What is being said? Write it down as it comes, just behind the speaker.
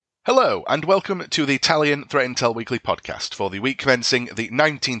Hello, and welcome to the Italian Threat Intel Weekly podcast for the week commencing the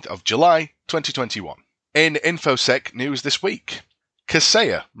 19th of July, 2021. In InfoSec news this week,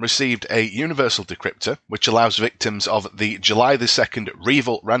 Kaseya received a universal decryptor which allows victims of the July the 2nd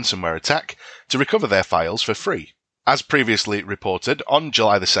REvil ransomware attack to recover their files for free. As previously reported, on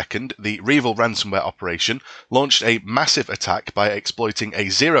July the 2nd, the REvil ransomware operation launched a massive attack by exploiting a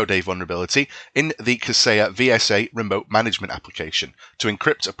zero-day vulnerability in the Kaseya VSA remote management application to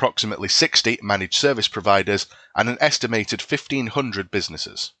encrypt approximately 60 managed service providers and an estimated 1,500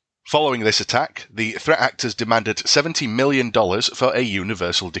 businesses. Following this attack, the threat actors demanded $70 million for a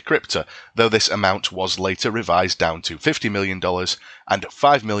universal decryptor, though this amount was later revised down to $50 million and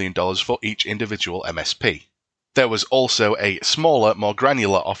 $5 million for each individual MSP. There was also a smaller, more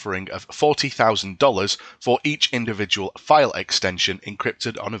granular offering of $40,000 for each individual file extension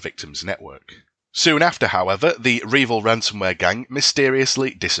encrypted on a victim's network. Soon after, however, the REvil ransomware gang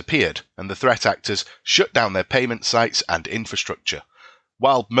mysteriously disappeared, and the threat actors shut down their payment sites and infrastructure.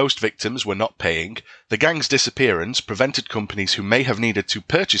 While most victims were not paying, the gang's disappearance prevented companies who may have needed to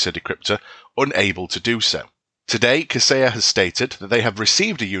purchase a decryptor unable to do so. Today, Kaseya has stated that they have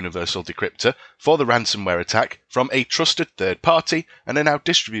received a universal decryptor for the ransomware attack from a trusted third party and are now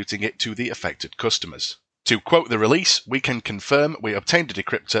distributing it to the affected customers. To quote the release, "We can confirm we obtained a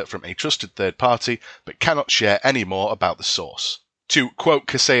decryptor from a trusted third party, but cannot share any more about the source." To quote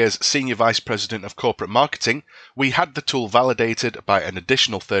Kaseya's Senior Vice President of Corporate Marketing, "We had the tool validated by an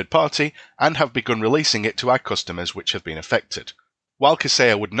additional third party and have begun releasing it to our customers which have been affected." While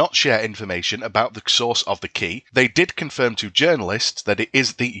Kaseya would not share information about the source of the key, they did confirm to journalists that it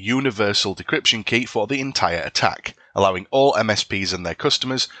is the universal decryption key for the entire attack, allowing all MSPs and their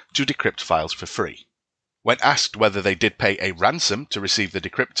customers to decrypt files for free. When asked whether they did pay a ransom to receive the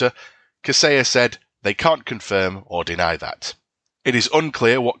decryptor, Kaseya said they can't confirm or deny that. It is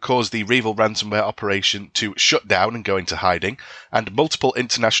unclear what caused the REvil ransomware operation to shut down and go into hiding, and multiple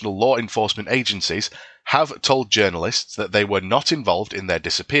international law enforcement agencies have told journalists that they were not involved in their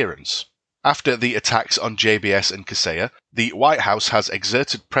disappearance. After the attacks on JBS and Kaseya, the White House has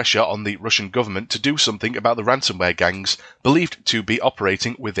exerted pressure on the Russian government to do something about the ransomware gangs believed to be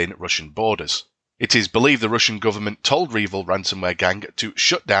operating within Russian borders. It is believed the Russian government told REvil ransomware gang to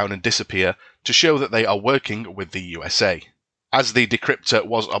shut down and disappear to show that they are working with the USA. As the decryptor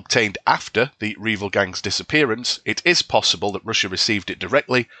was obtained after the REvil gang's disappearance, it is possible that Russia received it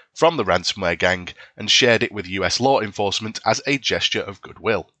directly from the ransomware gang and shared it with US law enforcement as a gesture of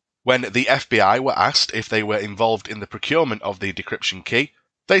goodwill. When the FBI were asked if they were involved in the procurement of the decryption key,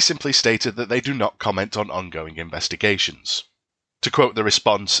 they simply stated that they do not comment on ongoing investigations. To quote the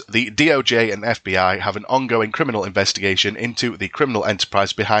response, "The DOJ and FBI have an ongoing criminal investigation into the criminal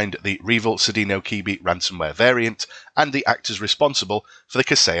enterprise behind the REvil Sedino Keybeat ransomware variant and the actors responsible for the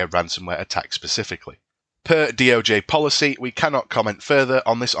Kaseya ransomware attack specifically. Per DOJ policy, we cannot comment further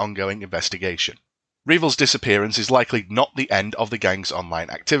on this ongoing investigation." REvil's disappearance is likely not the end of the gang's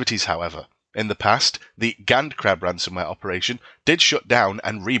online activities, however. In the past, the Gandcrab ransomware operation did shut down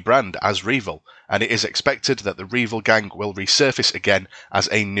and rebrand as REvil, and it is expected that the REvil gang will resurface again as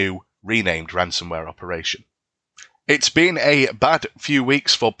a new, renamed ransomware operation. It's been a bad few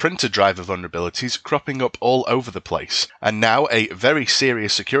weeks for printer driver vulnerabilities cropping up all over the place, and now a very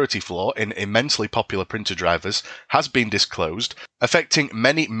serious security flaw in immensely popular printer drivers has been disclosed, affecting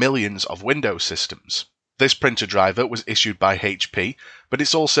many millions of Windows systems. This printer driver was issued by HP, but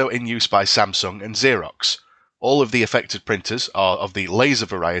it's also in use by Samsung and Xerox. All of the affected printers are of the laser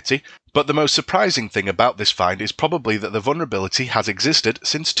variety, but the most surprising thing about this find is probably that the vulnerability has existed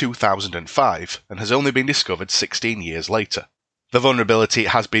since 2005 and has only been discovered 16 years later. The vulnerability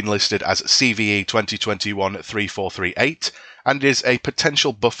has been listed as CVE 2021-3438 and is a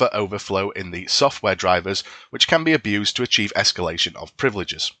potential buffer overflow in the software drivers which can be abused to achieve escalation of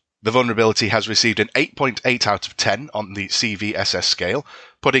privileges. The vulnerability has received an 8.8 out of 10 on the CVSS scale,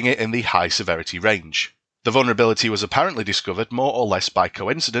 putting it in the high severity range. The vulnerability was apparently discovered more or less by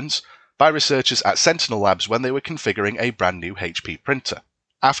coincidence by researchers at Sentinel Labs when they were configuring a brand new HP printer.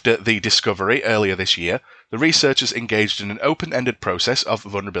 After the discovery earlier this year, the researchers engaged in an open-ended process of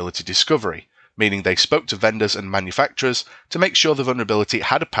vulnerability discovery, meaning they spoke to vendors and manufacturers to make sure the vulnerability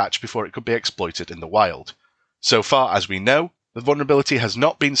had a patch before it could be exploited in the wild. So far as we know, the vulnerability has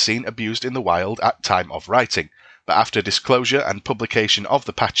not been seen abused in the wild at time of writing, but after disclosure and publication of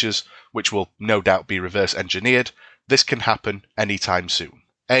the patches, which will no doubt be reverse engineered, this can happen anytime soon.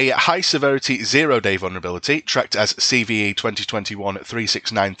 A high-severity zero-day vulnerability, tracked as CVE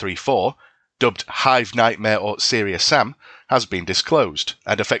 2021-36934, dubbed Hive Nightmare or Serious Sam, has been disclosed,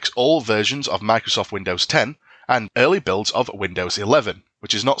 and affects all versions of Microsoft Windows 10 and early builds of Windows 11,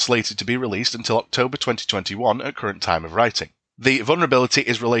 which is not slated to be released until October 2021 at current time of writing. The vulnerability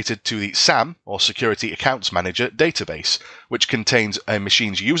is related to the SAM, or Security Accounts Manager, database, which contains a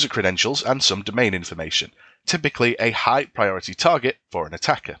machine's user credentials and some domain information, typically a high priority target for an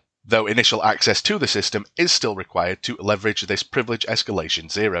attacker, though initial access to the system is still required to leverage this privilege escalation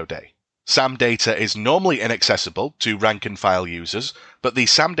 0-day. SAM data is normally inaccessible to rank-and-file users, but the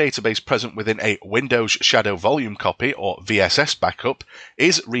SAM database present within a Windows Shadow Volume copy, or VSS backup,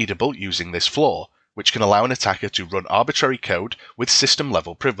 is readable using this flaw, which can allow an attacker to run arbitrary code with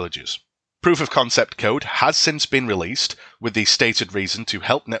system-level privileges. Proof-of-concept code has since been released, with the stated reason to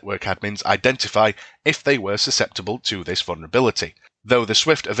help network admins identify if they were susceptible to this vulnerability, though the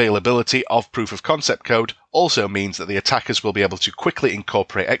swift availability of proof-of-concept code also means that the attackers will be able to quickly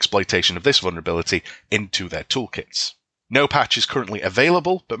incorporate exploitation of this vulnerability into their toolkits. No patch is currently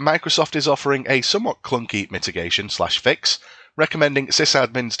available, but Microsoft is offering a somewhat clunky mitigation/fix, recommending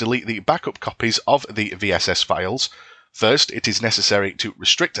sysadmins delete the backup copies of the VSS files. First, it is necessary to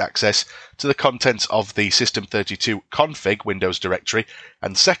restrict access to the contents of the System32 config Windows directory,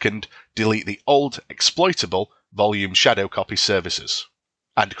 and second, delete the old, exploitable Volume Shadow copy services,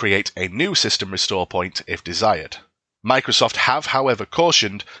 and create a new system restore point if desired. Microsoft have, however,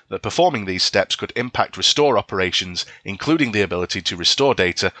 cautioned that performing these steps could impact restore operations, including the ability to restore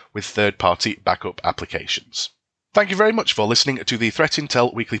data with third-party backup applications. Thank you very much for listening to the Threat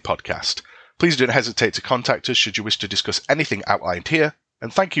Intel Weekly Podcast. Please don't hesitate to contact us should you wish to discuss anything outlined here,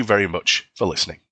 and thank you very much for listening.